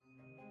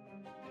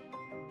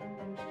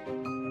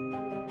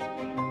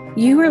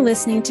You are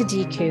listening to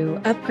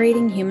DECU,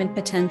 Upgrading Human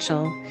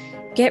Potential.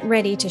 Get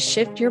ready to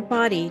shift your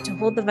body to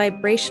hold the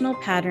vibrational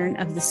pattern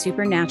of the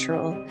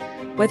supernatural.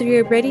 Whether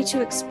you're ready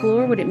to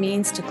explore what it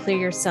means to clear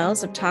your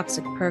cells of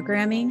toxic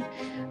programming,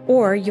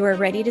 or you are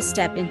ready to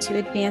step into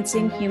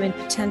advancing human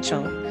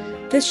potential,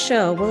 this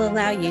show will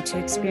allow you to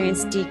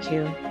experience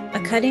DECU, a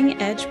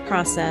cutting-edge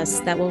process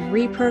that will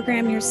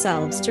reprogram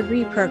yourselves to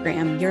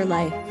reprogram your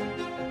life.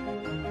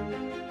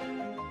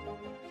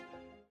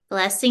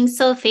 Blessings,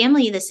 soul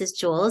family. This is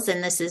Jules,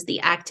 and this is the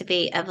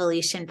Activate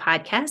Evolution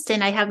podcast.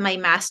 And I have my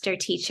master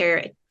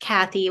teacher,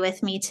 Kathy,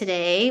 with me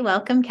today.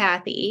 Welcome,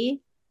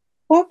 Kathy.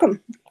 Welcome.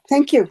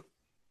 Thank you.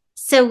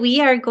 So we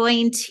are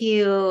going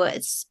to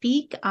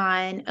speak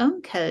on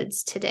ohm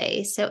codes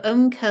today. So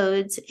ohm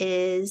codes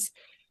is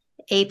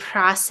a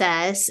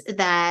process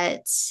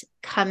that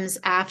comes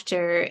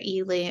after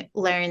you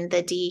learn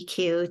the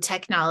DECU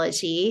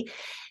technology.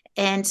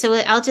 And so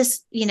I'll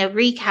just,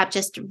 recap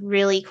just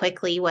really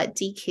quickly what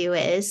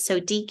DECU is. So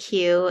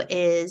DECU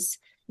is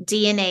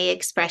DNA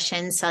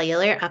expression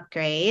cellular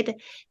upgrade.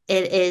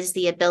 It is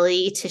the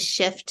ability to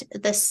shift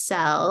the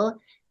cell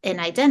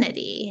in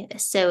identity.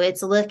 So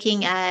it's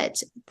looking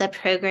at the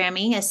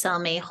programming a cell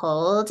may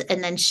hold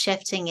and then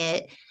shifting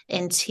it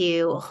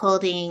into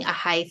holding a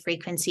high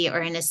frequency or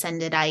an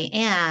ascended I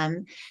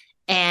am.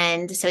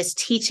 And so it's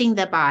teaching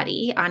the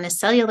body on a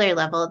cellular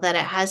level that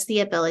it has the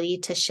ability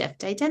to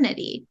shift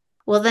identity.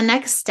 Well, the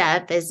next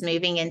step is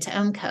moving into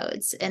ohm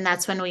codes. And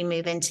that's when we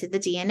move into the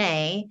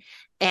DNA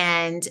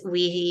and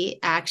we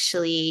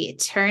actually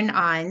turn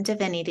on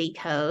divinity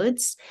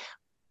codes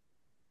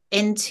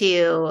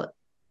into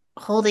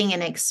holding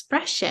an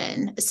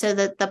expression so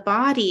that the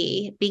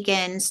body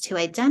begins to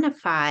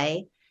identify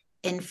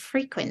in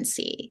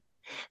frequency.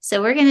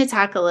 So we're going to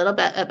talk a little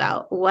bit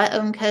about what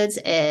ohm codes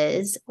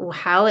is,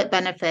 how it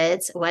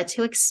benefits, what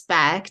to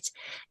expect.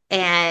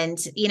 And,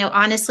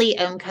 honestly,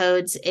 ohm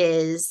codes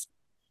is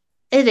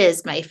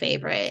my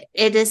favorite.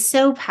 It is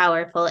so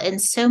powerful in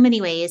so many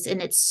ways,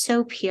 and it's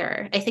so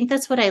pure. I think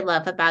that's what I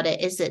love about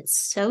it is it's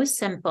so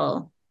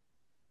simple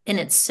and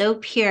it's so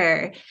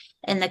pure,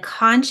 and the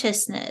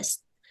consciousness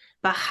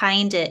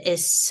behind it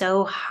is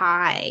so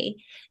high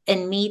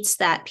and meets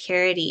that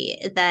purity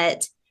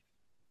that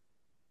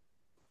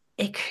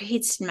it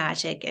creates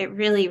magic. It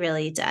really,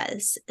 really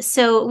does.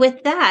 So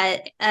with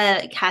that,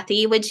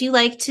 Kathy, would you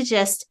like to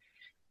just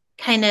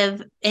kind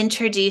of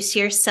introduce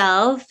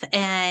yourself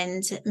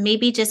and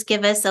maybe just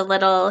give us a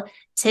little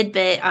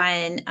tidbit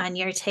on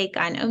your take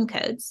on ohm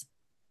codes?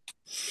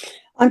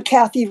 I'm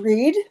Kathy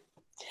Reed.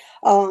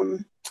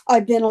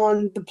 I've been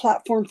on the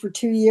platform for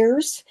 2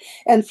 years,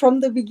 and from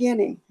the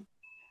beginning,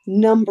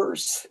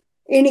 numbers,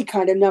 any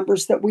kind of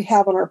numbers that we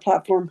have on our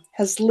platform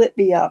has lit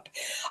me up.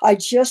 I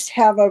just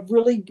have a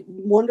really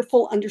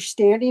wonderful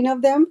understanding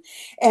of them.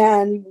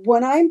 And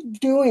when I'm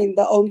doing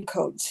the ohm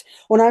codes,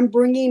 when I'm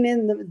bringing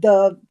in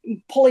the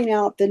pulling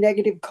out the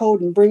negative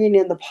code and bringing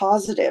in the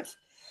positive,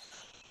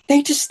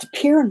 they just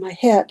appear in my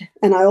head,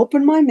 and I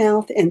open my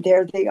mouth and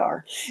there they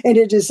are. And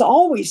it is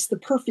always the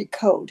perfect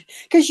code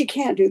because you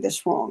can't do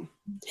this wrong.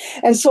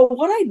 And so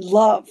what I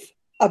love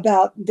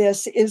about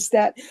this is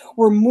that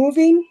we're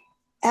moving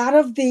out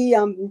of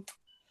the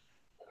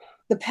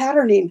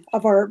patterning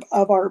of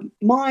our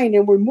mind,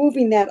 and we're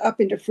moving that up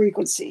into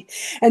frequency.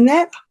 And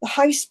that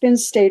high spin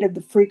state of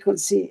the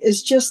frequency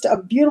is just a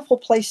beautiful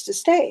place to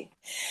stay.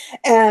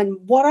 And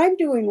what I'm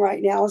doing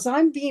right now is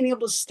I'm being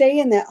able to stay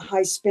in that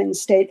high spin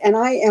state, and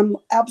I am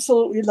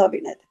absolutely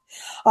loving it.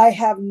 I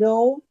have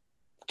no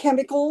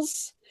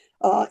chemicals,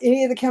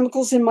 any of the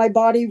chemicals in my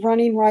body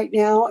running right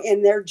now,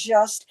 and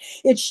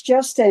it's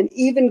just an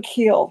even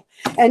keel.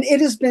 And it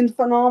has been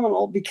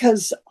phenomenal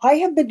because I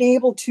have been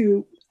able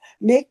to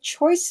make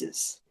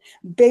choices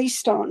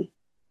based on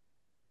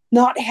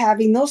not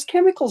having those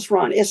chemicals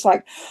run. It's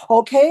like,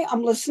 okay,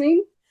 I'm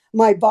listening.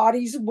 My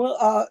body's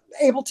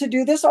able to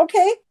do this.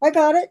 Okay, I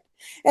got it.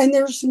 And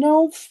there's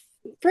no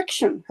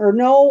friction or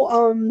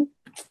no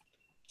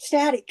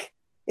static.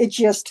 It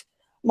just,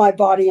 my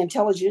body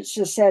intelligence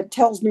just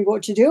tells me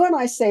what to do. And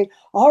I say,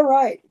 all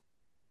right.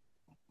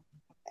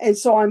 And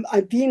so I'm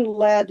being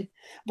led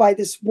by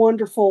this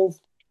wonderful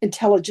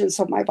intelligence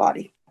of my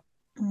body.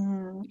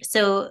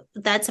 So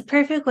that's a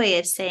perfect way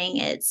of saying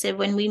it. So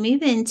when we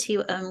move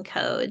into ohm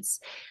codes,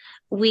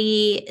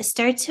 we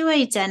start to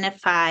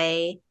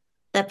identify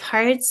the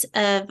parts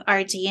of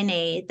our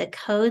DNA, the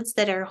codes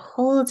that are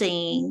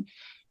holding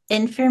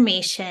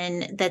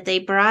information that they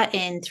brought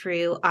in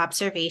through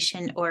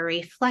observation or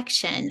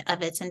reflection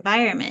of its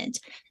environment.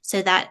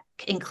 So that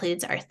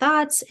includes our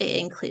thoughts, it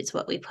includes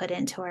what we put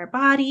into our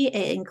body,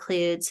 it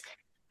includes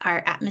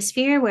our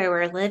atmosphere where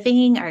we're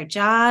living, our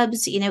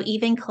jobs,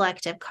 even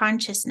collective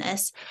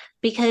consciousness,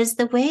 because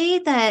the way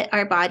that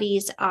our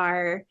bodies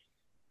are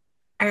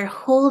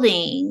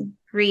holding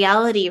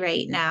reality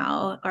right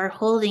now, or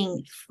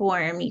holding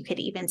form, you could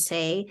even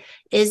say,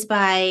 is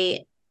by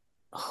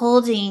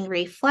holding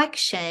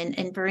reflection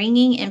and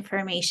bringing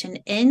information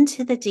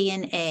into the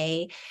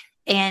DNA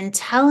and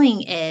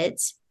telling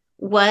it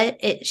what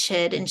it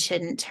should and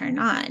shouldn't turn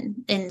on.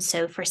 And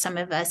so for some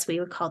of us, we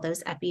would call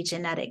those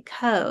epigenetic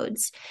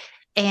codes.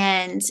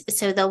 And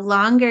so the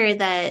longer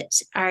that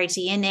our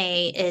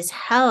DNA is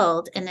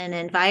held in an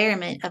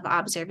environment of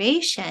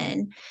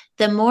observation,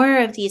 the more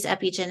of these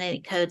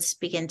epigenetic codes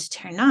begin to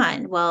turn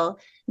on. Well,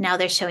 now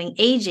they're showing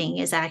aging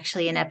is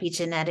actually an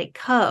epigenetic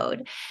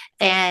code,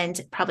 and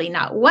probably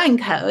not one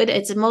code,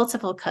 it's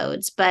multiple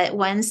codes. But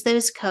once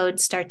those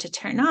codes start to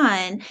turn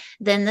on,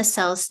 then the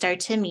cells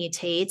start to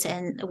mutate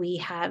and we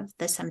have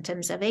the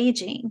symptoms of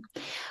aging.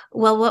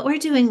 Well, what we're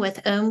doing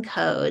with ohm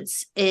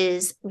codes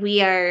is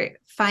we are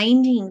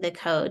finding the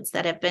codes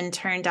that have been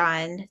turned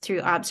on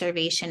through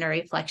observation or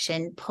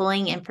reflection,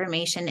 pulling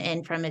information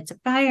in from its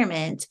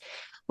environment.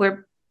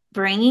 We're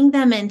bringing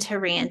them into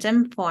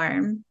random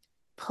form,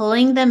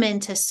 pulling them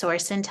into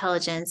source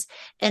intelligence,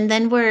 and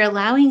then we're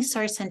allowing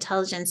source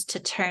intelligence to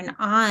turn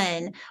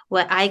on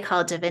what I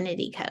call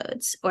divinity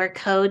codes, or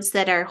codes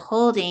that are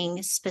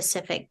holding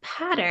specific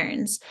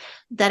patterns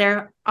that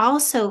are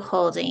also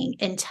holding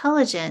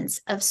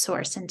intelligence of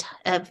source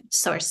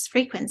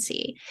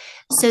frequency.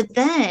 So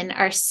then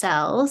our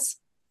cells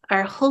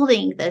are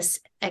holding this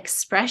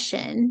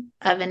expression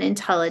of an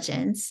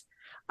intelligence.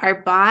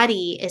 Our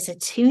body is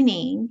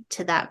attuning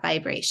to that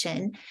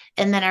vibration,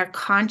 and then our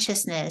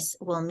consciousness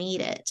will meet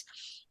it.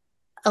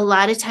 A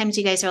lot of times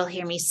you guys will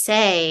hear me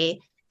say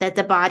that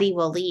the body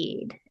will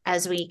lead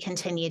as we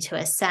continue to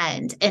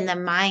ascend, and the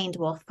mind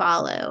will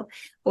follow,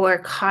 or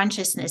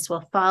consciousness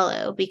will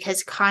follow,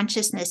 because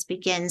consciousness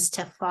begins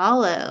to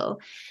follow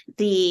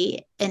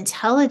the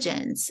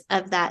intelligence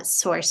of that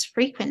source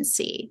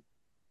frequency.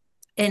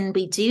 And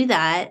we do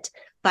that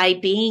by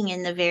being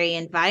in the very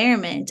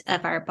environment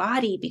of our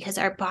body, because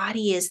our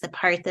body is the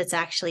part that's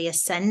actually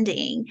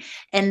ascending,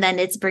 and then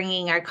it's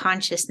bringing our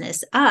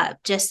consciousness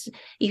up. Just,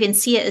 you can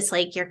see it as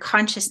like your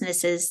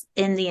consciousness is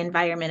in the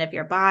environment of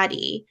your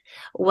body.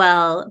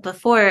 Well,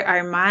 before,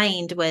 our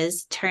mind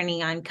was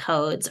turning on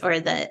codes, or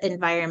the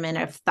environment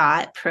of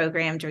thought,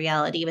 programmed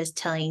reality, was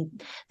telling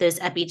those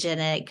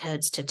epigenetic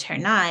codes to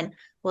turn on.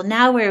 Well,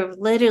 now we're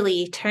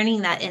literally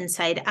turning that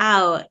inside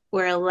out.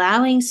 We're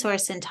allowing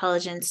source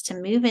intelligence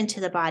to move into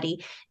the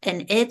body,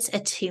 and it's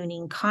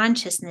attuning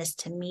consciousness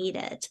to meet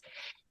it.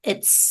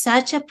 It's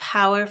such a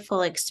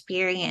powerful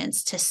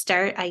experience to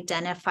start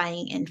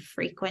identifying in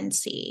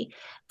frequency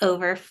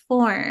over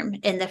form.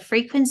 And the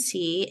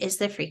frequency is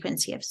the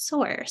frequency of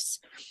source.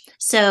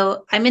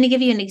 So I'm going to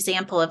give you an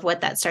example of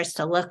what that starts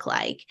to look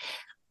like.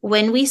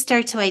 When we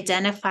start to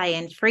identify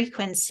in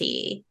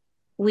frequency,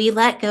 we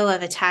let go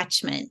of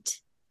attachment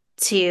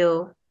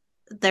to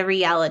the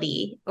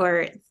reality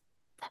or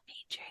the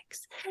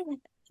matrix,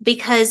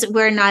 because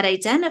we're not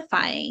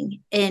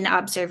identifying in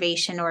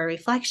observation or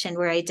reflection.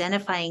 We're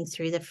identifying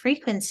through the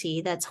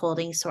frequency that's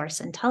holding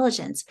source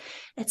intelligence.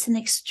 It's an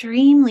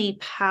extremely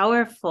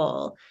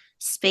powerful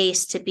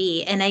space to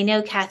be. And I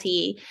know,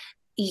 Kathy,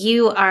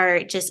 you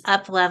are just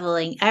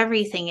up-leveling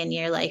everything in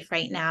your life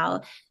right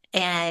now.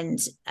 And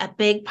a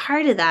big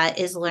part of that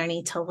is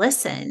learning to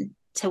listen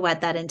to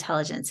what that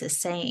intelligence is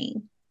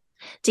saying.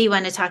 Do you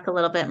want to talk a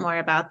little bit more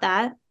about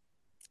that?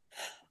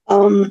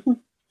 I've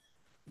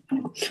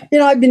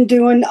been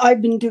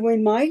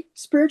doing my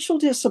spiritual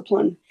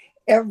discipline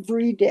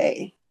every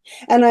day.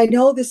 And I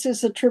know this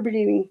is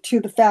attributing to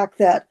the fact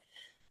that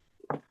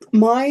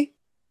my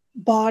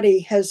body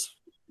has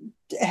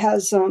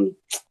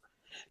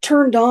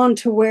turned on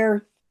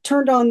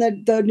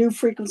the new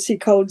frequency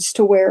codes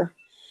to where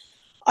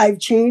I've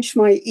changed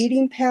my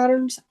eating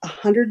patterns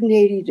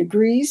 180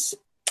 degrees.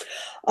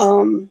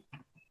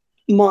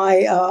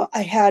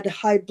 I had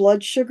high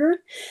blood sugar,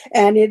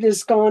 and it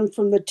has gone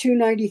from the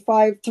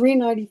 295,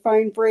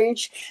 395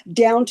 range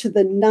down to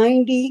the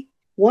 90,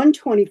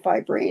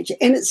 125 range,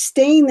 and it's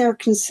staying there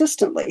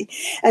consistently.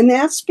 And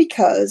that's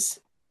because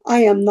I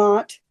am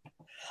not,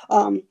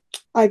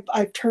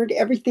 I've turned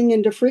everything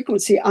into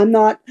frequency. I'm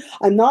not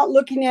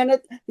looking at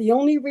it. The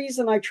only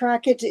reason I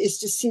track it is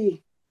to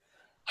see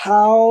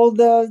how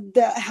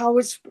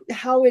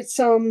it's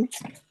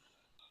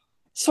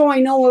so I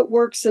know what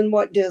works and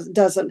what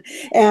doesn't.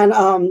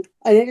 And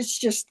it's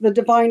just, the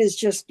divine is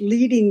just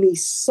leading me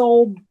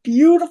so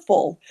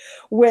beautiful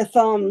with,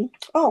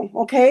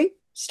 okay,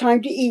 it's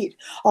time to eat.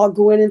 I'll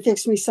go in and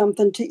fix me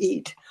something to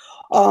eat.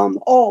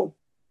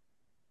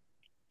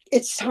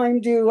 It's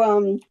time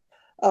to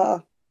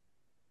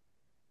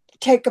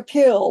take a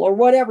pill or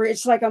whatever.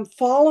 It's like I'm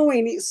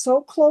following it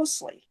so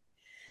closely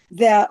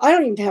that I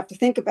don't even have to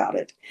think about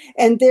it.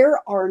 And there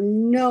are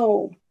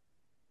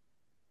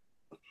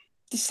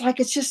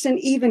it's just an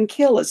even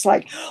kill. It's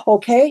like,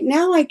 okay,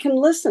 now I can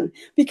listen,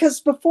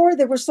 because before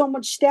there was so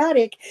much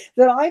static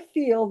that I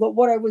feel that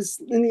what I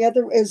was in the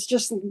other is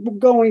just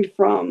going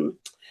from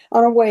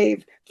on a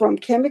wave from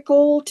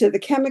chemical to the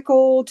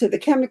chemical to the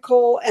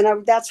chemical.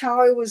 And that's how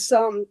I was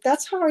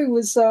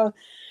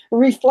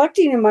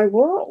reflecting in my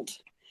world.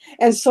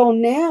 And so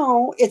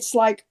now it's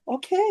like,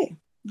 okay,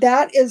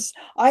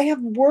 I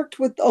have worked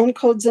with own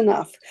codes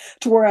enough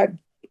to where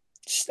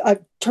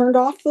I've turned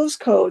off those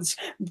codes.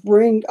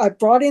 I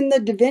brought in the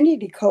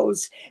divinity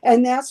codes,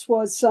 and that's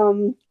what's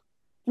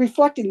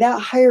reflecting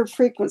that higher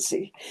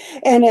frequency.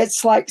 And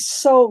it's like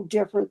so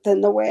different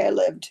than the way I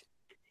lived,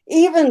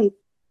 even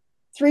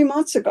 3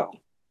 months ago.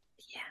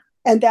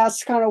 And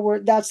that's kind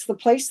of that's the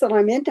place that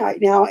I'm in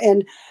right now.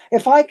 And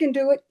if I can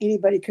do it,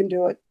 anybody can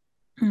do it.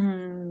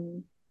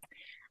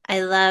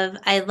 I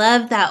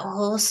love that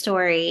whole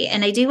story.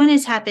 And I do want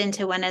to tap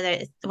into one of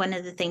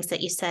the things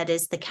that you said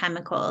is the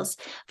chemicals.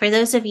 For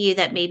those of you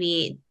that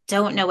maybe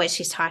don't know what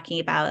she's talking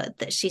about,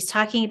 that she's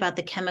talking about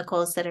the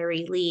chemicals that are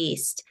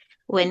released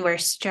when we're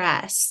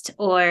stressed,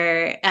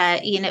 or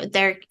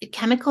their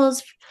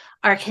chemicals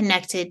are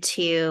connected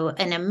to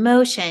an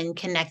emotion,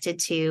 connected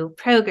to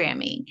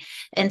programming.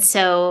 And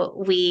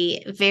so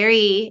we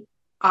very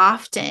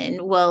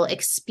often will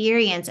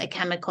experience a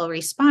chemical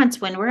response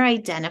when we're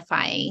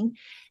identifying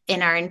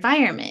in our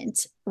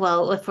environment.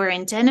 Well, if we're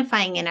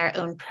identifying in our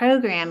own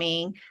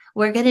programming,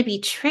 we're going to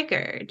be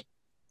triggered,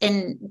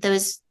 and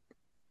those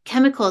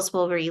chemicals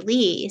will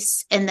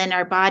release, and then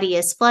our body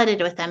is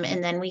flooded with them,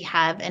 and then we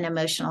have an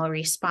emotional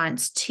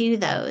response to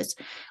those.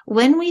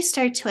 When we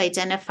start to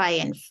identify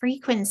in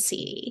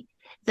frequency,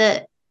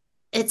 we're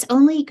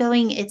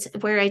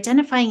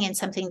identifying in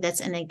something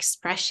that's an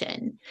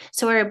expression.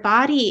 So our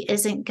body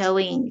isn't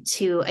going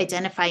to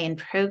identify in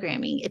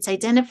programming. It's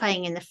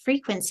identifying in the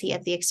frequency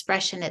of the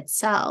expression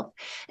itself.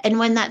 And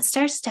when that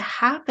starts to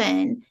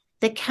happen,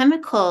 the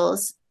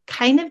chemicals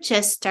kind of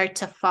just start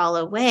to fall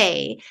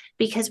away,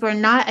 because we're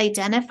not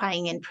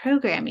identifying in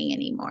programming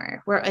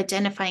anymore. We're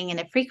identifying in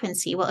a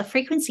frequency. Well, a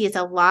frequency is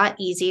a lot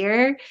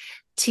easier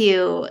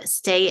to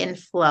stay in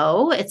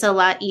flow. It's a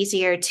lot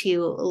easier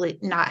to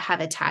not have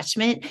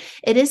attachment.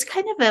 It is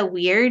kind of a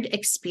weird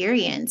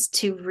experience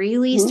to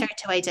really start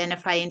to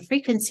identify in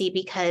frequency,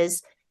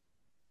 because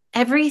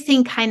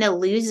everything kind of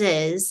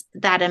loses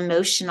that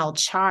emotional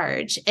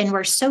charge. And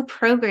we're so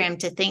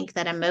programmed to think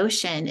that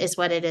emotion is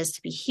what it is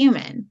to be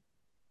human.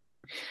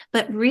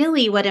 But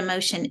really what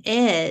emotion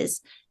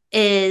is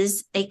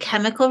a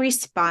chemical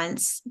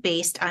response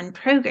based on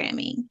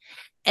programming.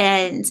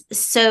 And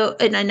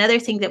another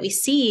thing that we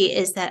see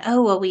is that,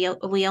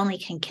 we only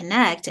can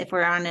connect if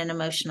we're on an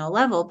emotional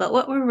level. But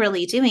what we're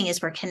really doing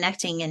is we're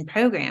connecting in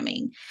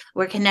programming.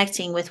 We're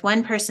connecting with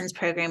one person's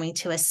programming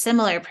to a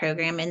similar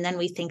program, and then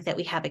we think that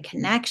we have a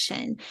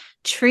connection.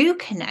 True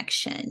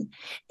connection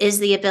is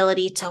the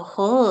ability to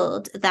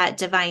hold that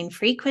divine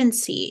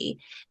frequency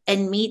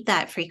and meet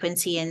that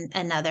frequency in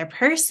another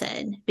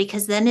person,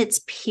 because then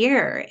it's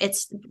pure.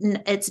 It's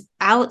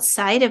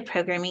outside of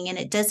programming, and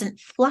it doesn't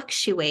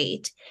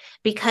fluctuate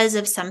because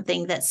of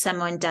something that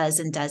someone does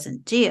and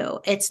doesn't do.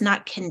 It's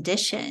not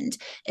conditioned.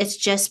 It's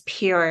just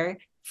pure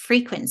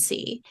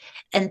frequency.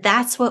 And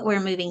that's what we're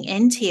moving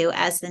into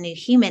as the new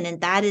human. And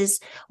that is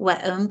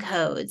what Om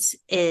Codes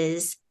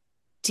is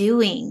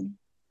doing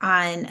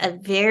on a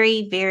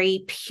very,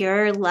 very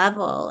pure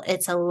level.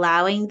 It's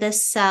allowing the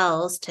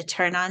cells to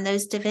turn on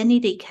those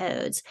divinity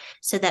codes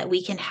so that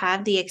we can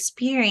have the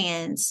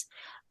experience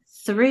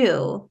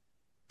through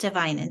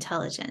divine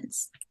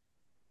intelligence.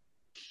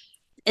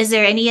 Is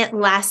there any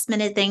last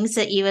minute things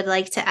that you would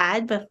like to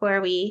add before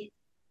we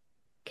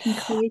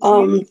conclude?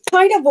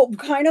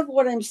 Kind of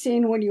what I'm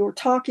seeing when you were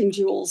talking,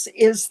 Jules,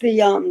 is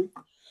the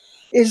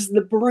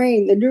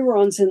brain, the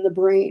neurons in the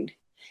brain.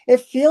 It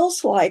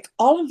feels like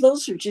all of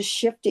those are just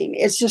shifting.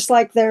 It's just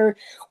like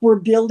we're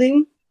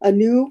building a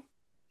new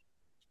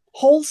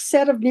whole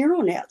set of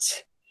neural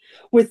nets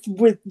with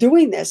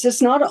doing this.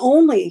 It's not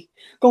only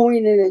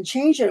going in and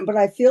changing it, but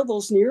I feel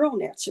those neural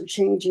nets are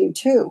changing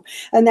too.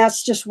 And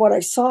that's just what I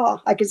saw.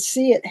 I could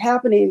see it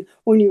happening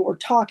when you were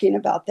talking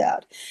about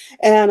that.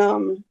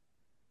 And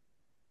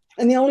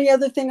the only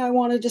other thing I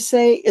wanted to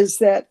say is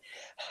that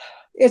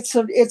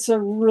it's a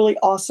really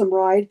awesome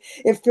ride.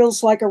 It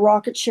feels like a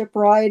rocket ship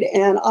ride,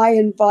 and I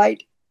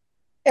invite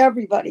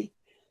everybody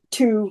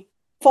to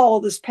follow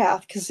this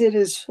path because it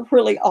is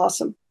really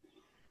awesome.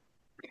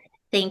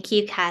 Thank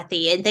you,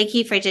 Kathy. And thank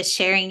you for just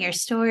sharing your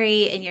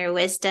story and your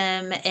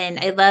wisdom. And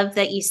I love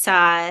that you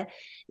saw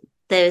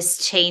those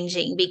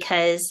changing,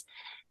 because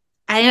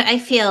I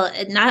feel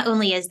not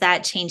only is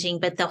that changing,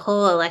 but the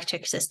whole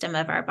electric system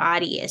of our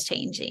body is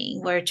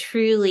changing. We're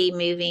truly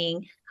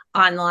moving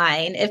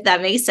online, if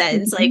that makes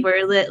sense. Like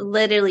we're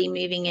literally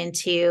moving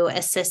into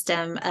a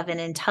system of an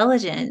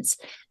intelligence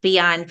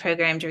beyond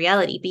programmed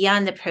reality,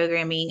 beyond the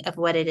programming of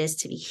what it is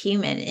to be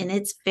human. And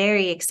it's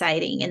very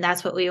exciting. And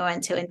that's what we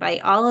want to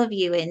invite all of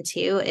you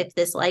into. If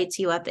this lights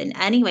you up in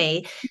any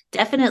way,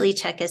 definitely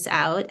check us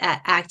out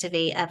at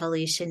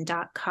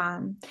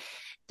activateevolution.com.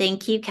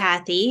 Thank you,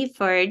 Kathy,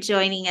 for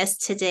joining us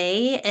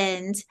today.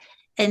 And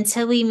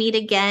until we meet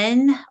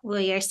again,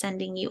 we are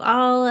sending you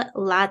all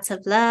lots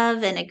of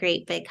love and a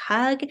great big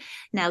hug.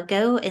 Now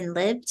go and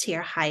live to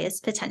your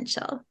highest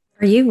potential.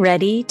 Are you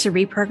ready to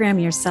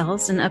reprogram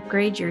yourselves and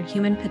upgrade your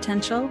human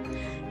potential?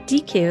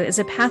 DECU is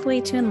a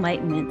pathway to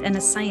enlightenment and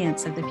a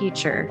science of the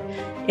future.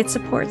 It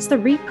supports the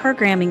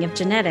reprogramming of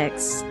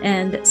genetics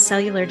and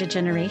cellular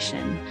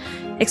degeneration.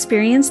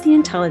 Experience the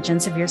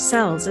intelligence of your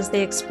cells as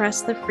they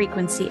express the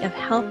frequency of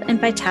health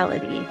and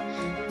vitality.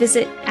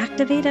 Visit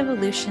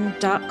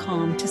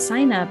activateevolution.com to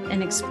sign up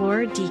and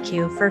explore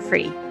DECU for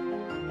free.